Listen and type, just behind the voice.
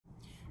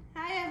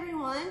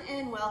everyone,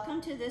 and welcome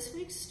to this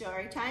week's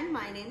story time.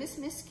 My name is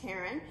Miss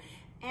Karen,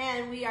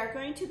 and we are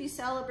going to be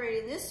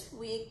celebrating this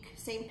week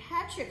St.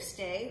 Patrick's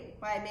Day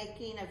by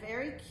making a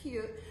very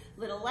cute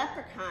little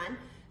leprechaun.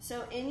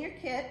 So in your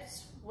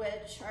kits,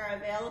 which are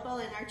available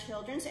in our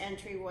children's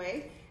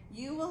entryway,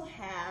 you will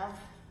have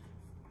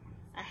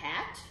a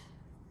hat,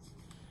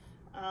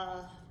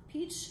 a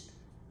peach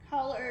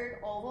colored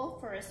oval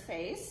for his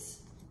face,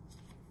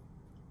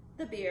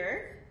 the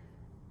beard.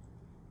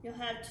 You'll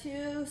have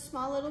two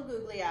small little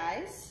googly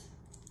eyes.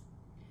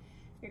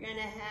 You're going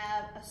to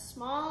have a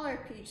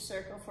smaller peach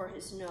circle for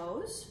his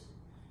nose,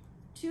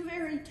 two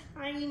very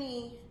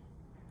tiny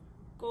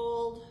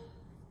gold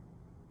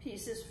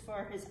pieces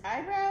for his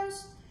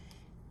eyebrows,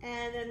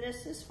 and then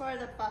this is for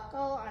the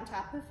buckle on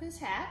top of his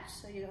hat.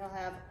 So you'll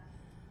have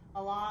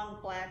a long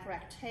black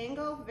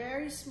rectangle,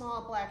 very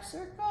small black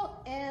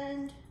circle,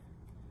 and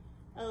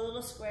a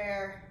little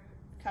square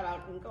cut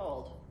out in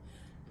gold.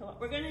 So what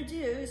we're going to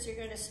do is you're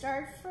going to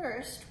start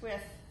first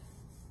with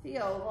the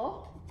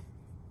oval,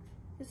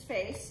 his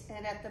face,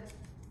 and at the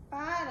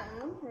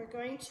bottom we're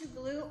going to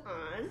glue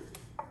on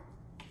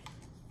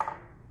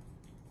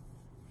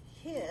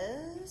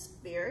his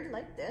beard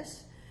like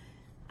this.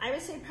 I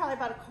would say probably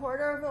about a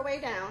quarter of the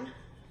way down,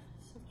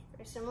 so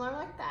very similar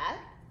like that.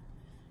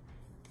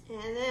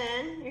 And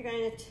then you're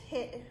going to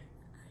take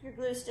your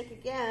glue stick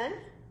again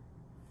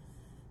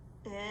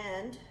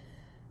and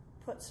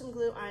put some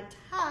glue on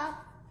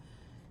top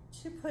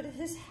to put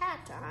his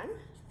hat on.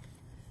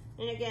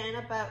 And again,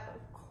 about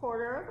a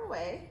quarter of the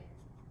way,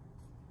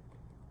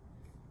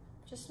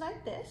 just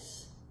like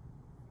this.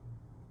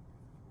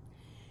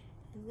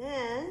 And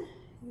then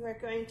you are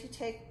going to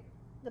take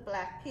the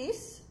black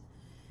piece,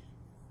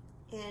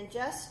 and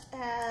just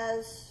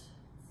as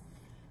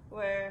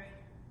where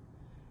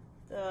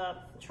the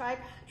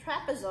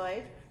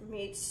trapezoid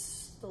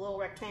meets the little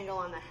rectangle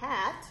on the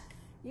hat,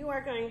 you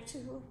are going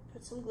to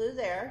put some glue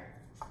there.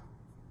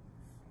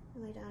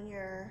 Lay down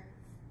your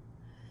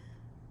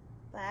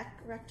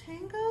black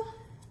rectangle,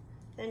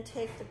 then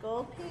take the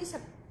gold piece up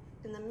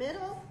in the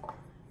middle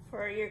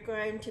where you're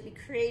going to be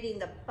creating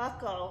the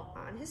buckle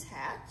on his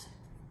hat,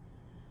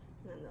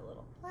 and then the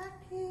little black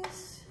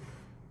piece.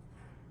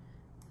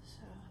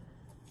 So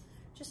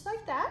just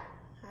like that,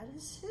 that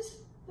is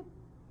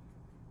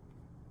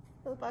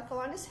the buckle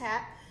on his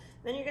hat.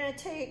 Then you're going to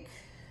take,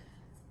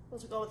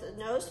 let's go with the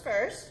nose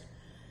first,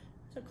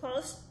 so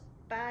close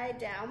by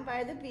down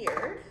by the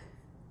beard.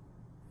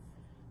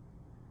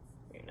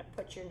 You're going to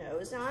put your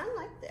nose on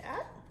like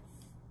that.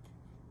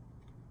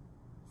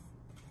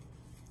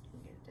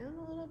 Get it down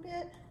a little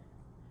bit.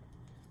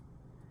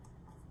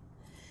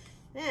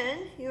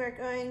 Then you are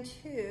going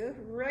to,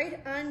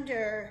 right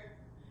under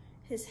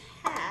his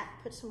hat,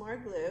 put some more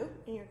glue,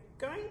 and you're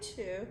going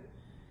to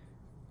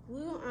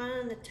glue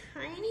on the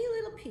tiny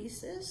little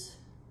pieces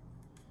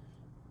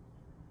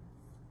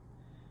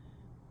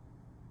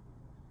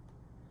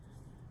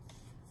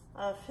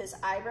of his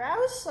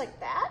eyebrows like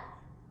that.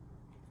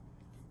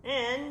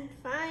 And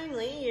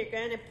finally, you're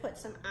going to put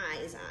some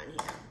eyes on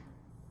him.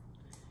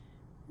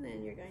 And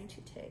then you're going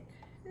to take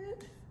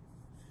it.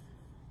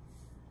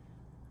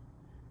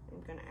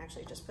 I'm going to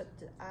actually just put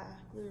the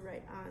glue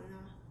right on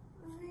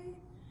the eye,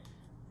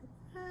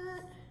 like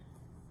that,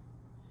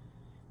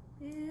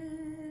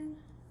 and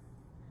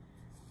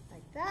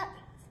like that.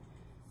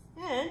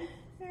 And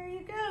there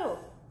you go.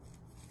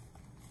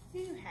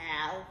 You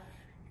have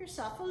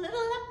yourself a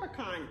little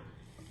leprechaun.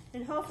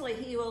 And hopefully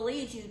he will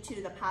lead you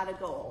to the pot of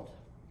gold.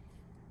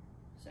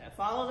 So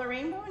follow the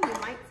rainbow and you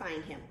might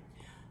find him.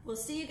 We'll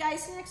see you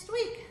guys next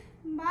week.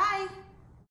 Bye.